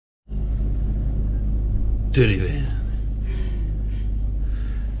Duty van.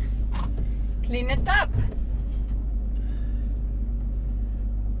 Clean it up.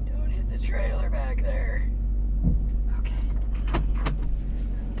 Don't hit the trailer back there. Okay.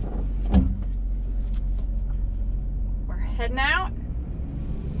 We're heading out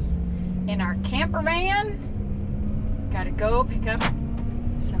in our camper van. Gotta go pick up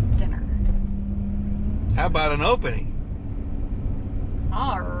some dinner. How about an opening?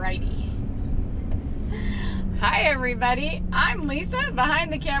 Alrighty. Hi everybody, I'm Lisa.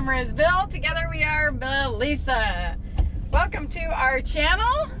 Behind the camera is Bill. Together we are Billisa. Welcome to our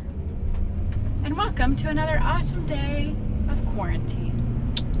channel and welcome to another awesome day of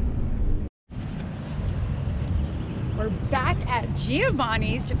quarantine. We're back at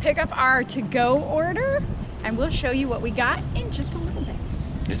Giovanni's to pick up our to-go order and we'll show you what we got in just a little bit.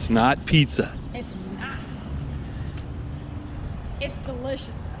 It's not pizza. It's not. It's delicious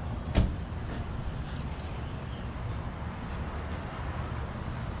though.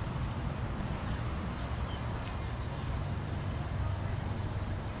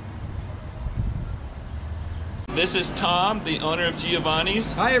 This is Tom, the owner of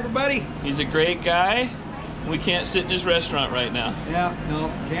Giovanni's. Hi everybody. He's a great guy. We can't sit in his restaurant right now. Yeah, no,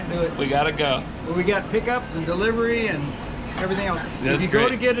 can't do it. We gotta go. But we got pickups and delivery and everything else. That's if you great. go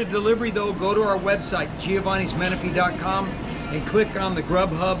to get a delivery though, go to our website, giovannismenifee.com, and click on the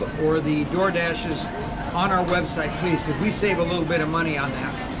Grubhub or the DoorDashes on our website, please, because we save a little bit of money on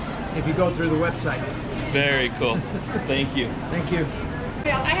that if you go through the website. Very cool. Thank you. Thank you.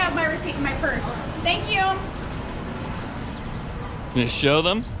 I have my receipt in my purse. Thank you. Gonna show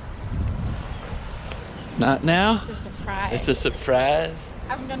them? Not now? It's a surprise. It's a surprise.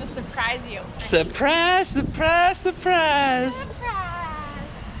 I'm gonna surprise you. Surprise, surprise, surprise. Surprise.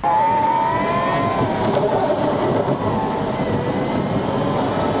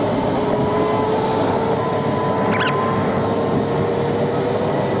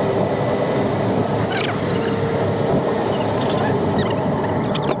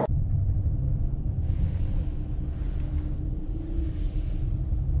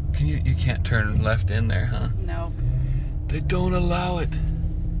 You can't turn left in there, huh? No. They don't allow it.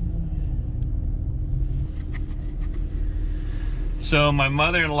 So my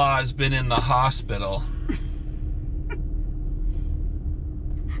mother-in-law has been in the hospital.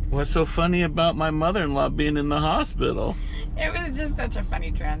 What's so funny about my mother-in-law being in the hospital? It was just such a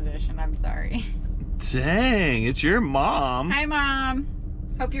funny transition. I'm sorry. Dang, it's your mom. Hi, Mom.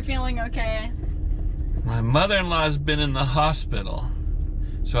 Hope you're feeling okay. My mother-in-law has been in the hospital.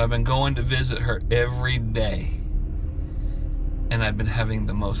 So I've been going to visit her every day. And I've been having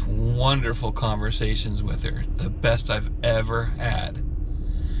the most wonderful conversations with her. The best I've ever had.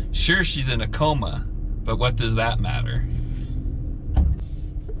 Sure, she's in a coma, but what does that matter?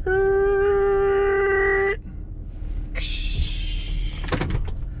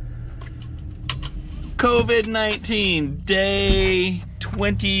 COVID-19, day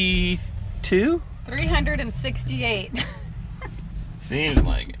 22? 368. Seems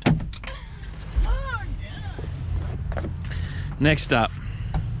like it. Oh, yeah. Next stop.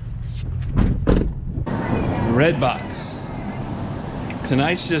 Redbox.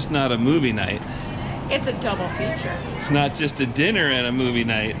 Tonight's just not a movie night. It's a double feature. It's not just a dinner and a movie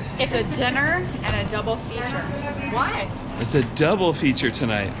night. It's a dinner and a double feature. Why? It's a double feature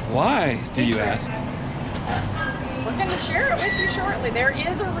tonight. Why, do you ask? We're going to share it with you shortly. There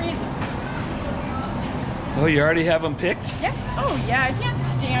is a reason. Oh, you already have them picked? Yeah. Oh, yeah. I can't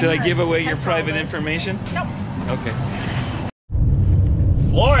stand Did I her give away your petrol private list. information? Nope. Okay.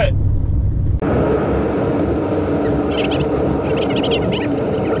 Floor it!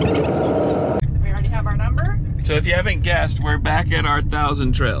 We already have our number. So if you haven't guessed, we're back at our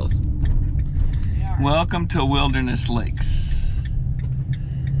 1,000 trails. Yes, we are. Welcome to Wilderness Lakes.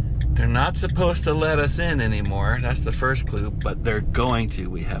 They're not supposed to let us in anymore. That's the first clue, but they're going to.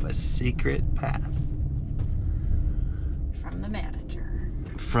 We have a secret pass. From the manager.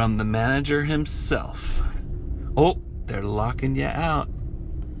 From the manager himself. Oh, they're locking you out.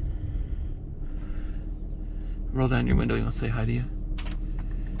 Roll down your window. You want to say hi to you?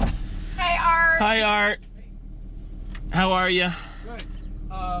 Hey, Art. Hi, Art. How are you? Good.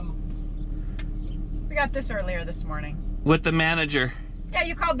 We got this earlier this morning. With the manager. Yeah,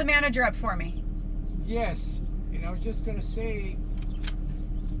 you called the manager up for me. Yes, and I was just gonna say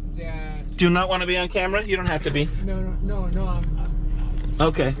that. Do you not want to be on camera? You don't have to be. No, I'm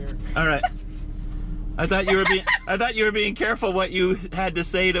Okay. All right. I thought you were being careful what you had to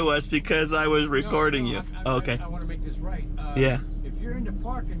say to us because I was recording you. Okay. I want to make this right. Yeah. If you're in the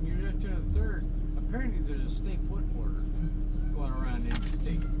park and you're into the third, apparently there's a state put order going around in the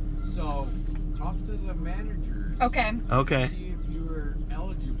state. So talk to the managers. Okay. Okay. See if you're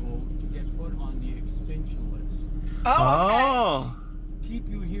eligible to get put on the extension list. Oh, okay. Oh. Keep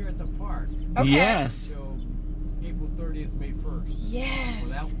you here at the park Okay. Yes. till April 30th, May 1st. Yes.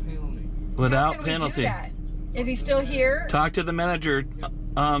 Without penalty. How Without can we do penalty. that? Is he still here? Talk to the manager.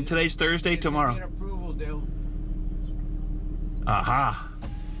 Today's Thursday, If they tomorrow. get approval, they'll Aha.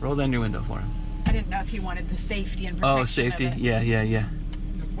 Roll down your window for him. I didn't know if he wanted the safety and protection. Oh, safety. Of it. Yeah, yeah, yeah.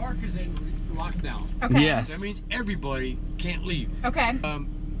 The park is in lockdown. Okay. Yes. That means everybody can't leave. Okay.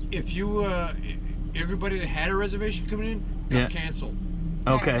 If you, everybody that had a reservation coming in, got Yeah. canceled.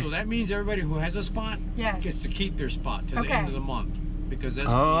 Okay. So that means everybody who has a spot Yes. gets to keep their spot to the Okay. end of the month, because that's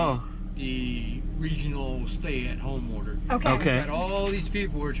Oh. the regional stay-at-home order. Okay. Okay. But all these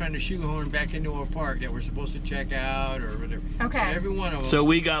people were trying to shoehorn back into our park that were supposed to check out or whatever. Okay. So every one of them. So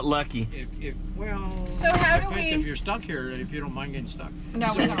we got lucky. If well, So how do depends we- if you're stuck here, if you don't mind getting stuck. No,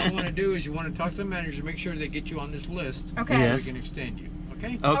 so we what don't. you want to do is you want to talk to the manager to make sure they get you on this list. Okay. So Yes. we can extend you.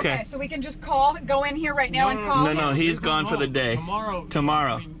 Okay. Okay. So we can just go in here right now and call No, him? no, he's You're gone for the home. day. Tomorrow.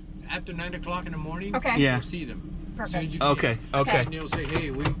 Tomorrow. I mean, after 9 o'clock in the morning. Okay. Yeah. You'll see them. As soon Perfect. as you can. Okay. Okay. And they'll say, hey,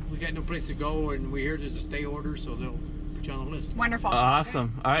 we got no place to go, and we hear there's a stay order, so they'll put you on the list. Wonderful.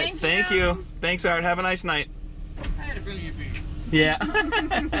 Awesome. All right. Thank Thank you. you. Thanks, Art. Have a nice night. I had a feeling you'd be. Yeah.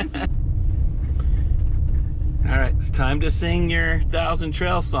 All right. It's time to sing your Thousand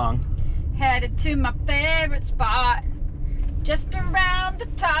Trail song. Headed to my favorite spot, just around the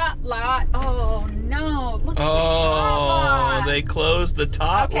top lot. Oh no! Look at this top Oh, lot. they closed the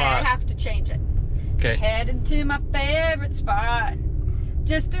top Okay, I lot. have to change it. Okay. Headed to my favorite spot,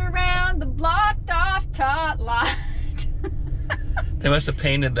 just around the blocked off top lot. They must have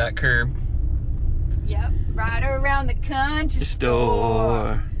painted that curb. Yep, right around the country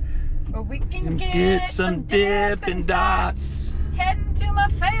Store. where we can And get, get some Dippin' Dots. Heading to my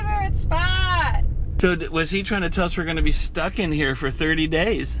favorite spot. So was he trying to tell us we're going to be stuck in here for 30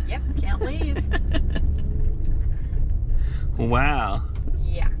 days? Yep, can't leave. Wow.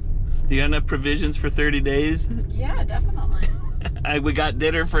 Yeah, You got enough provisions for 30 days? yeah, definitely. We got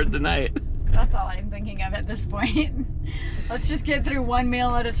dinner for tonight. That's all I'm thinking of at this point. Let's just get through one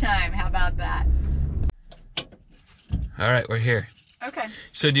meal at a time. How about that? All right, we're here. Okay.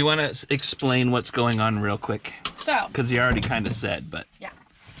 So do you want to explain what's going on real quick? So, Because you already kind of said, but... yeah.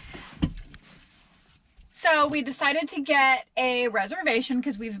 So we decided to get a reservation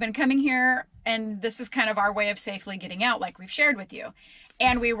because we've been coming here and this is kind of our way of safely getting out, like we've shared with you.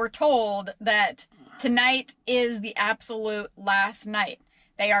 And we were told that tonight is the absolute last night.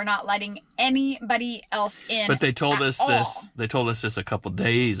 They are not letting anybody else in. But they told at us all. this. They told us this a couple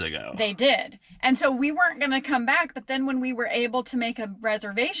days ago. They did. And so we weren't going to come back, but then when we were able to make a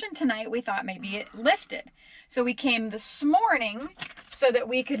reservation tonight, we thought maybe it lifted. So we came this morning so that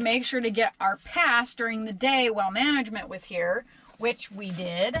we could make sure to get our pass during the day while management was here, which we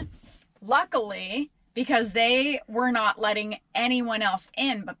did. Luckily, because they were not letting anyone else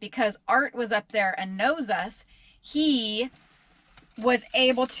in, but because Art was up there and knows us, he was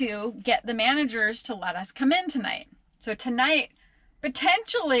able to get the managers to let us come in tonight. So tonight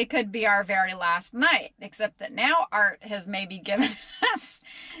potentially could be our very last night, except that now Art has maybe given us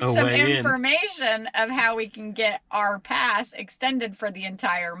some way in. information of how we can get our pass extended for the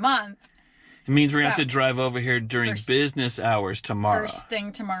entire month. It means we're going to have So- to drive over here during First- business hours tomorrow. First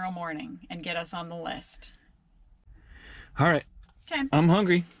thing tomorrow morning and get us on the list. All right. Okay, I'm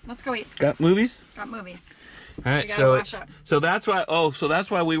hungry. let's go eat. Got movies? Got movies. All right. gotta So wash up. so that's why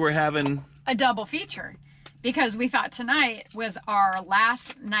that's why we were having A double feature because we thought tonight was our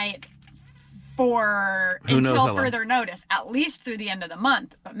last night for Who knows how until long. further notice, at least through the end of the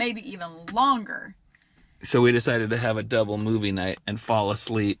month, but maybe even longer. so we decided to have a double movie night and fall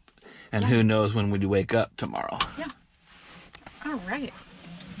asleep, and who knows when we'd wake up tomorrow. Yeah. All right.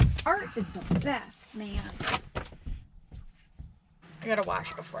 Art is the best, man. I gotta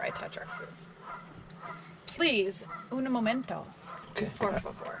wash before I touch our food. Please, un momento. Okay. Por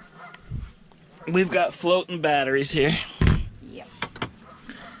favor. We've got floating batteries here. Yep.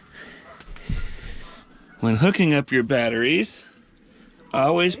 When hooking up your batteries,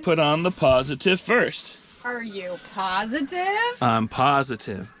 always put on the positive first. Are you positive? I'm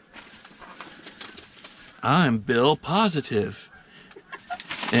positive. I'm Bill Positive.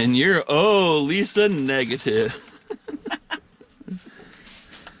 And you're, Lisa Negative.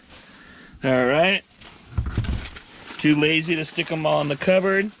 All right. Too lazy to stick them all in the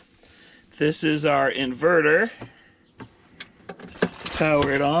cupboard. This is our inverter.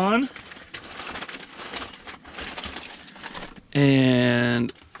 Power it on.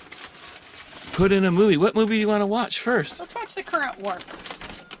 And put in a movie. What movie do you want to watch first? Let's watch the current war first.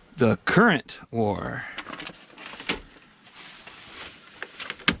 The Current War.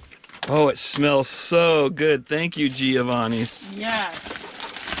 Oh, it smells so good. Thank you, Giovanni's. Yes.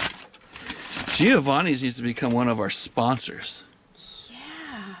 Giovanni's needs to become one of our sponsors.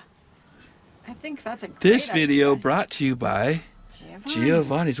 Yeah. I think that's a great This video idea. brought to you by Giovanni.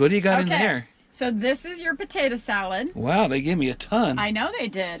 Giovanni's. What do you got in there? So this is your potato salad. Wow, they gave me a ton. I know they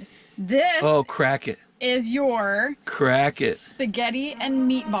did. This Oh, crack it. is your Crack it. spaghetti and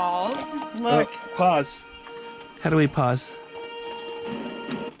meatballs. Look, Oh, pause. How do we pause?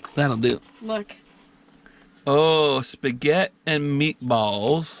 That'll do. look. Oh, spaghetti and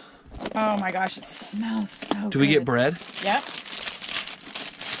meatballs. Oh my gosh, it smells so good. Do we get bread? Yep.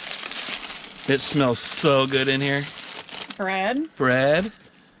 It smells so good in here. Bread. Bread.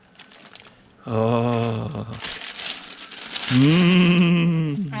 Oh.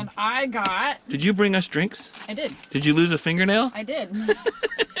 Mmm. And I got, Did you bring us drinks? I did. Did you lose a fingernail? I did.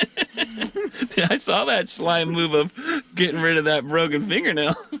 I saw that sly move of getting rid of that broken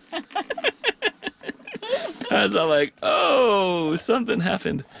fingernail. I was all like, oh, something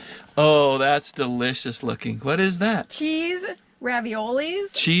happened. Oh, that's delicious looking. What is that? Cheese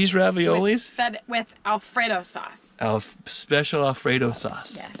raviolis. Cheese raviolis? With Alfredo sauce. Special Alfredo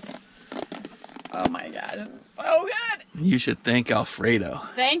sauce. Yes. Oh my gosh, it's so good. You should thank Alfredo.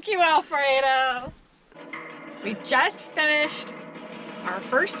 Thank you, Alfredo. We just finished our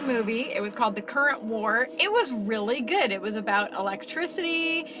first movie. It was called The Current War. It was really good. It was about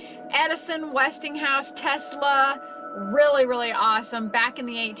electricity, Edison, Westinghouse, Tesla. Really, really awesome. Back in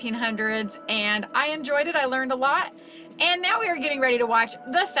the 1800s. And I enjoyed it. I learned a lot. And now we are getting ready to watch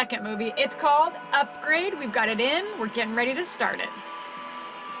the second movie. It's called Upgrade. We've got it in. We're getting ready to start it.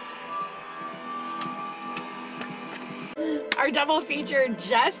 Our double feature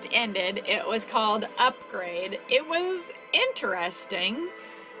just ended. It was called Upgrade. It was interesting.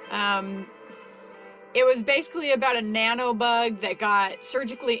 It was basically about a nanobug that got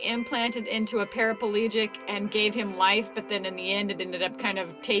surgically implanted into a paraplegic and gave him life, but then in the end it ended up kind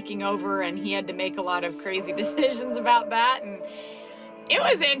of taking over and he had to make a lot of crazy decisions about that. And it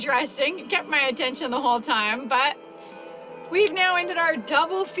was interesting. It kept my attention the whole time, but we've now ended our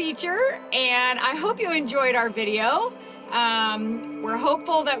double feature and I hope you enjoyed our video. We're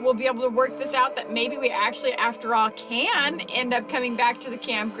hopeful that we'll be able to work this out, that maybe we actually, after all, can end up coming back to the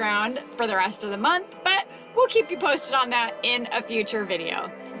campground for the rest of the month, but we'll keep you posted on that in a future video.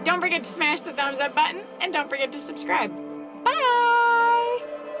 Don't forget to smash the thumbs up button and don't forget to subscribe. Bye!